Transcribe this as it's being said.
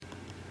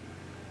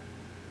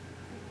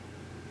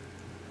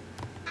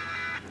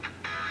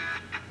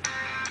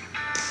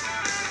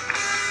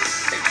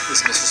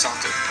is Mr.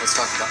 Santo. Let's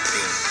talk about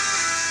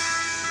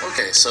theme.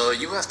 Okay, so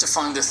you have to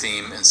find the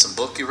theme in some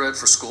book you read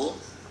for school?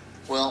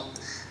 Well,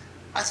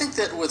 I think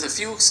that with a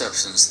few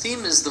exceptions,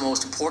 theme is the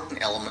most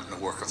important element in a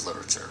work of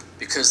literature,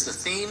 because the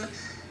theme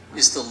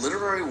is the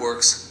literary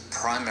work's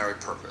primary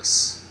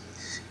purpose.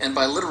 And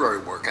by literary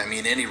work, I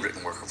mean any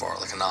written work of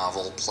art, like a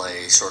novel,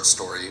 play, short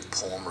story,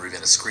 poem, or even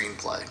a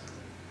screenplay.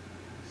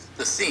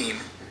 The theme,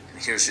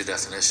 and here's your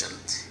definition,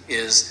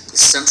 is the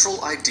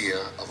central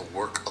idea of a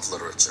work of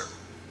literature.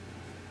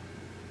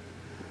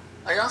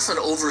 I often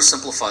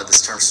oversimplify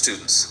this term to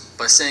students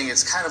by saying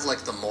it's kind of like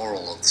the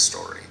moral of the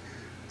story,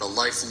 the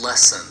life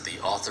lesson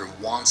the author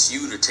wants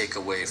you to take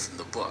away from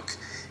the book.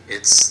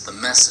 It's the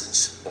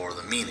message or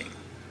the meaning.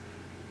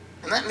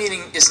 And that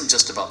meaning isn't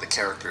just about the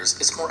characters,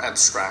 it's more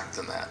abstract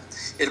than that.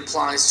 It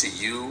applies to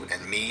you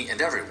and me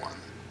and everyone.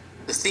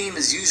 The theme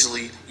is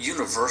usually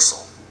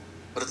universal,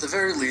 but at the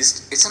very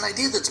least, it's an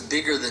idea that's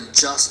bigger than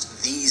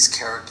just these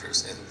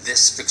characters in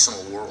this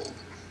fictional world.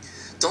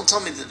 Don't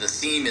tell me that the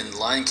theme in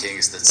Lion King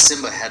is that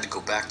Simba had to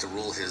go back to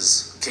rule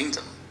his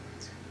kingdom.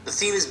 The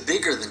theme is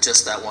bigger than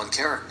just that one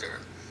character.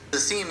 The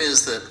theme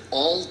is that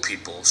all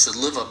people should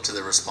live up to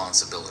their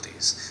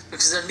responsibilities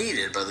because they're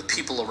needed by the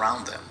people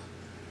around them.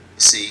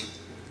 You see,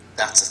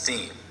 that's a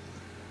theme.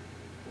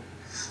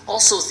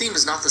 Also, a theme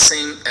is not the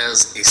same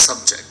as a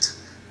subject.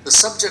 The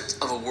subject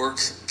of a work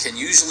can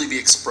usually be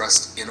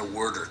expressed in a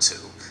word or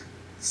two.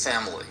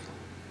 Family,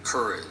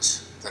 courage,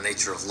 the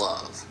nature of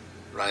love,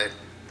 right?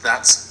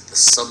 That's the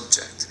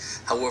subject.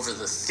 However,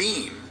 the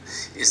theme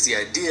is the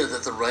idea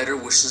that the writer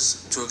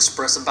wishes to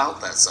express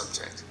about that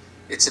subject.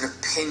 It's an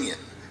opinion,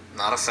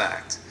 not a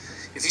fact.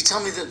 If you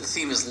tell me that the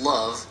theme is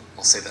love,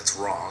 I'll say that's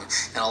wrong,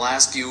 and I'll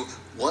ask you,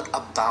 what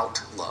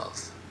about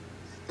love?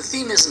 The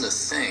theme isn't a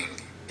thing.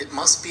 It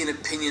must be an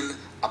opinion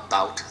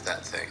about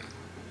that thing.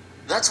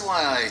 That's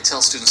why I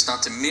tell students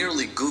not to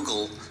merely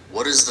Google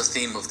what is the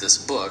theme of this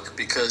book,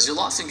 because you'll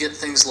often get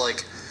things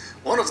like,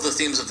 one of the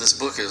themes of this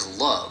book is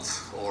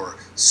love, or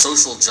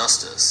social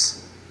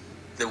justice.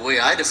 The way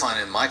I define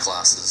it in my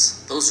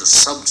classes, those are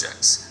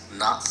subjects,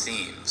 not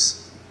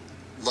themes.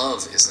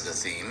 Love isn't a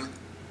theme.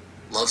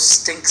 Love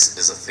stinks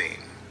is a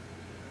theme.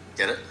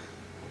 Get it?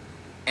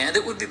 And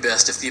it would be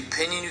best if the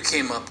opinion you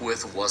came up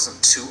with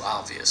wasn't too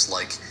obvious,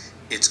 like,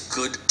 it's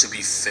good to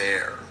be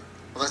fair.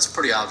 Well, that's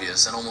pretty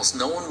obvious, and almost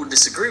no one would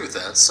disagree with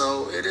that,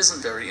 so it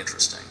isn't very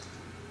interesting.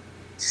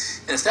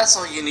 And if that's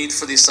all you need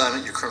for the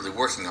assignment you're currently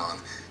working on,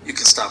 you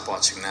can stop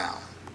watching now.